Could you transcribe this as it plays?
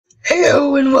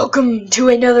Hello and welcome to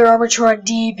another Armatron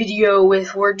D video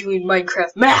with we're doing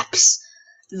Minecraft maps.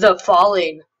 The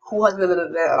Falling.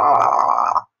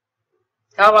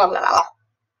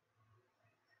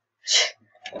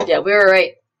 Yeah, we were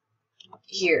right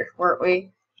here, weren't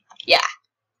we? Yeah.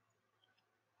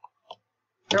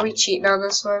 Are we cheating on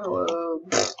this one? Whoa.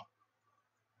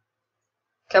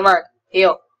 Come on,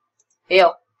 heal.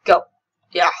 Heal. Go.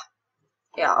 Yeah.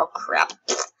 Yeah, oh crap.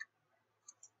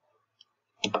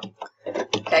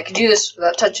 Okay, I can do this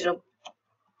without touching him.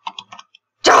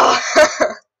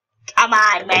 Come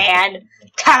on, man.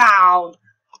 Come on.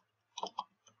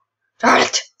 Darn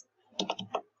it.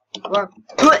 Come on.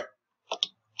 Do it.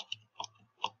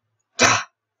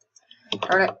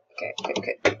 Darn it.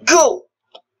 Okay. Go.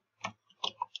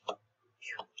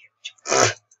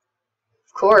 Of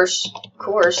course.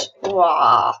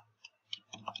 Wow.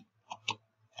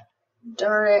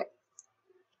 Darn it.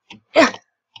 Yeah.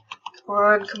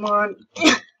 Come on.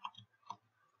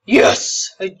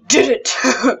 Yes, I did it.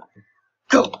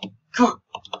 Go. Come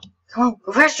on.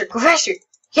 Go faster.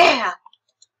 Yeah.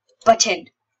 Button.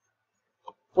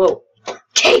 Whoa.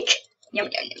 Cake. Yum.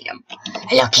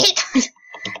 I love cake.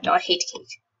 No, I hate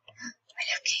cake. I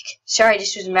love cake. Sorry,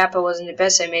 this was a map. I wasn't the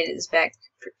best. I made it this back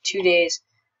for 2 days.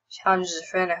 Challenges a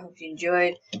friend. I hope you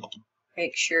enjoyed.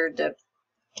 Make sure the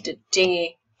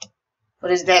dingy.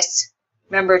 What is this?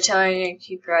 Remember telling you to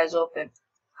keep your eyes open.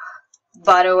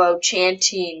 Vado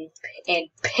chanting and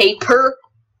paper.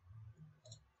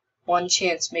 One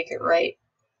chance, make it right.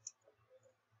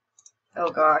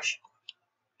 Oh gosh.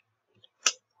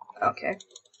 Okay.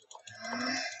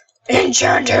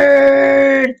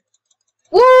 Enchanted!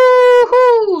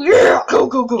 Woohoo! Yeah! Go!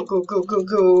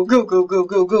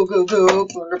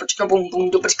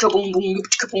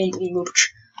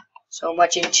 So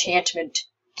much enchantment.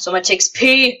 So much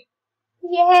XP.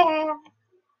 Yeah.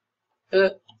 I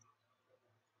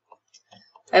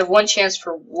have one chance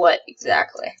for what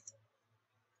exactly?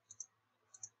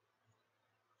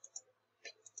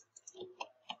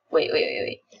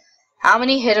 Wait. How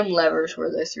many hidden levers were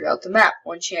there throughout the map?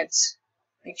 One chance.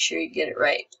 Make sure you get it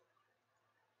right.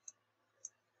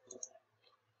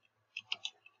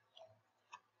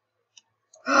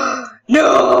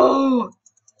 No!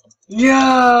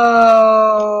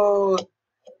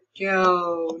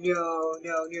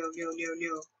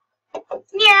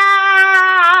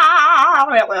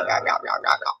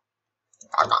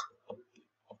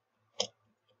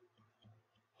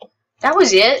 That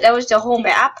was it? That was the whole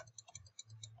map?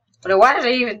 But why did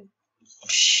I even...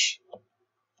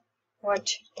 What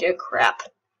the crap?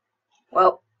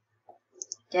 Well,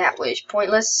 that was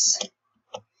pointless.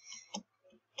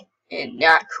 And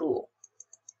not cool.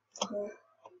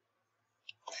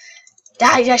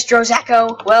 Die, Destros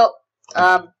Echo! Well,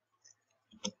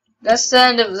 that's the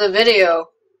end of the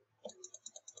video.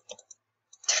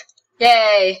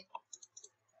 Yay!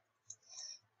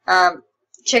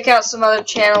 Check out some other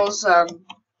channels,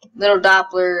 Little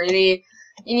Doppler,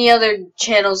 any other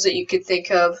channels that you could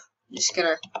think of. You're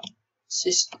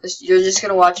just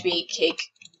gonna watch me eat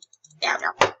cake. Yeah,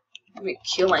 I'm gonna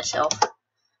kill myself.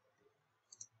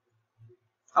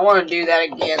 I want to do that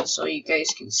again so you guys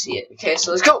can see it. Okay,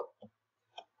 so let's go.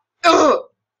 Ugh.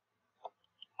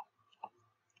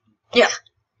 Yeah.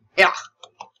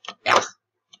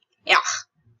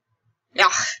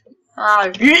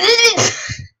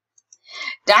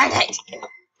 Darn it!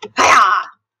 Hiya!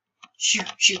 Shoot.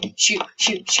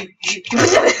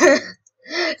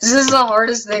 This is the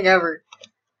hardest thing ever.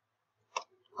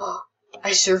 Oh,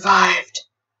 I survived.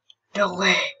 No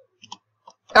way.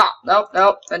 Oh,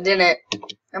 nope, I didn't.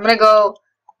 I'm gonna go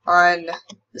on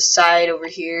the side over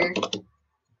here.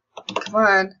 Come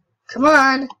on.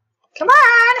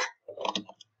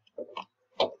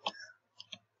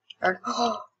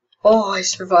 Oh, I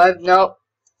survived. Nope.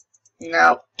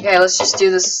 Okay, let's just do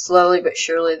this slowly but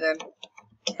surely then.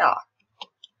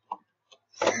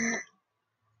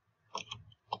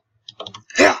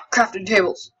 Yeah, crafting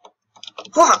tables.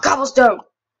 Cobblestone.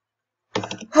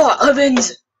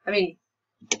 Ovens.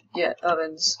 Yeah,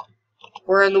 ovens.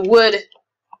 We're in the wood.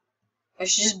 I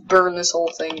should just burn this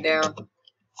whole thing down.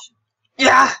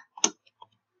 Yeah!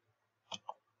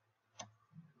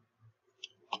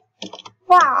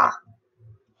 Wah!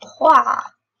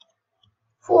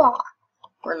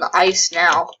 We're in the ice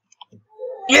now.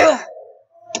 Yeah!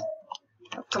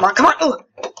 Come on! Ooh.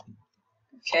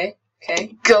 Okay,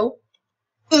 go!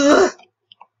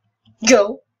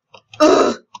 Go!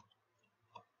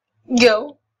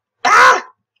 Go! Ah!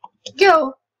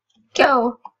 Go!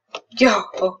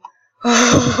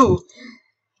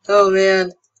 Oh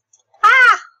man.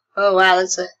 Ah! Oh wow,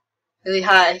 that's really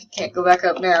high. Can't go back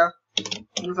up now.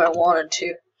 Even if I wanted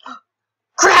to.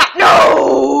 Crap!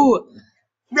 No!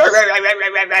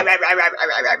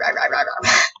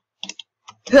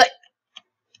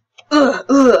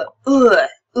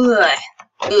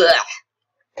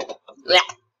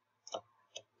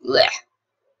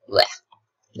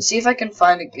 Let's see if I can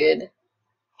find a good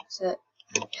set.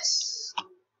 Yes.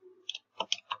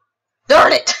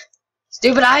 Darn it!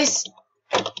 Stupid eyes!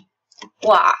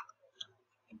 Wah.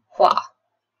 Wah.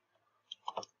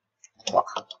 Wah.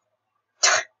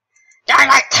 Darn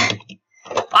it!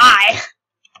 Why?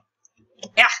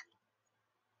 Yeah.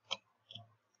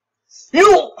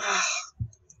 No!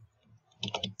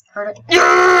 Darn it.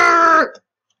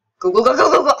 Go, go, go, go,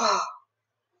 go, go! Oh.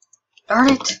 Darn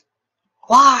it.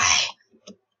 Why?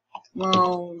 Come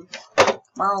on. Come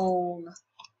on.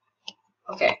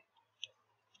 Okay.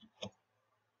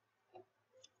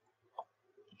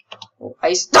 Oh,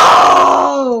 ice.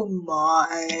 Oh,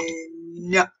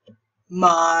 mine.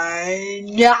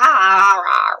 Mine.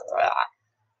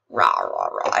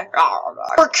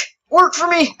 Work. Work for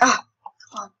me. Ah.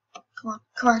 Come on. Come on.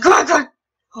 Come on. Come on. Come on.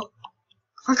 Oh.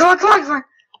 Come on. Come on. Come on. Come on.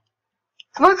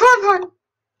 Come on. Come on. Come on. Come on.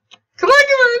 Come on.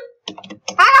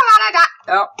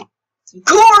 Oh. Of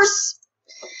course.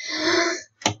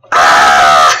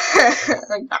 Ah!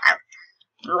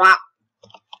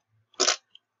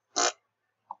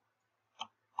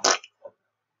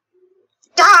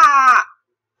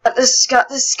 Got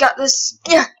this.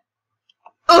 Yeah.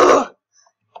 Ugh.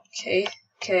 Okay.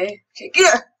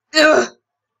 Yeah. Ugh.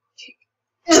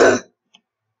 Ugh.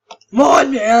 Come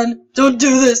on, man. Don't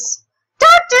do this.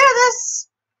 Don't do this.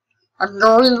 I'm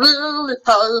going really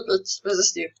hard. What does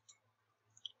this do?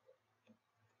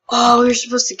 Oh, we were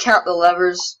supposed to count the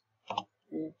levers.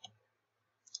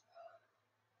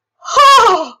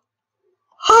 Oh!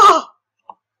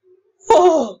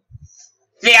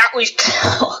 That was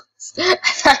close. I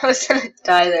thought I was gonna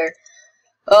die there.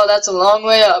 Oh, that's a long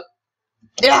way up.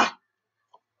 Yeah.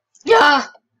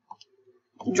 Drop.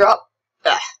 Drop.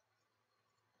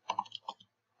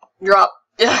 Drop.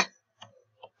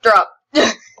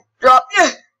 Drop.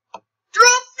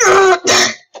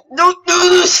 Don't do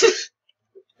this.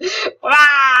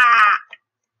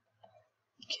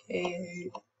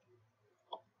 Okay.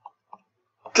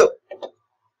 Go.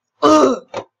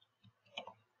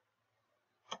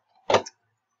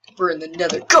 We're in the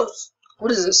nether. Ghost.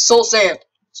 What is this? Soul sand.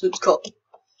 That's what it's called.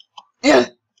 Yeah.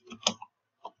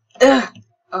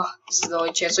 Oh, this is the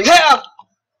only chance we have.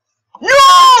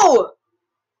 No.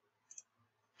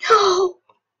 No.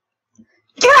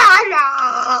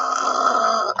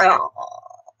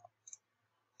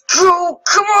 Go.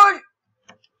 Come on.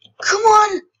 Come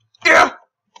on. Yeah.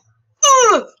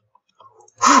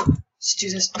 Let's do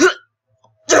this.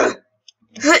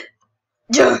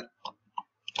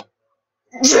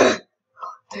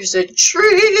 There's a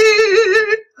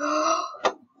tree.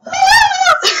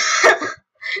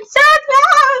 So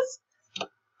close.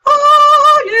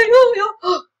 Hallelujah.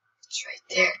 It's right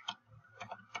there.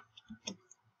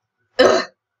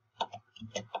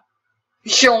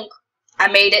 Shonk. I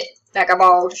made it. Like a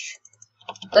boss.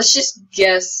 Let's just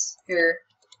guess here.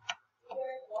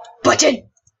 Button.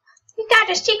 We got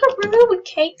a secret room with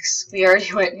cakes. We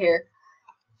already went here.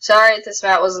 Sorry if this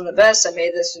map wasn't the best. I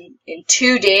made this in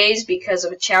 2 days because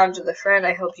of a challenge with a friend.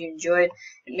 I hope you enjoyed.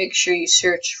 And make sure you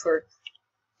search for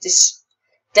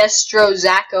Destro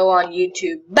Zacco on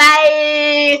YouTube.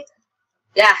 Bye!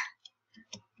 Yeah.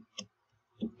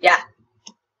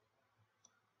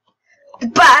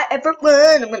 Goodbye,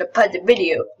 everyone. I'm gonna pause the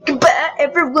video. Goodbye,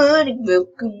 everyone, and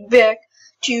welcome back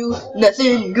to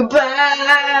nothing.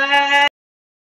 Goodbye.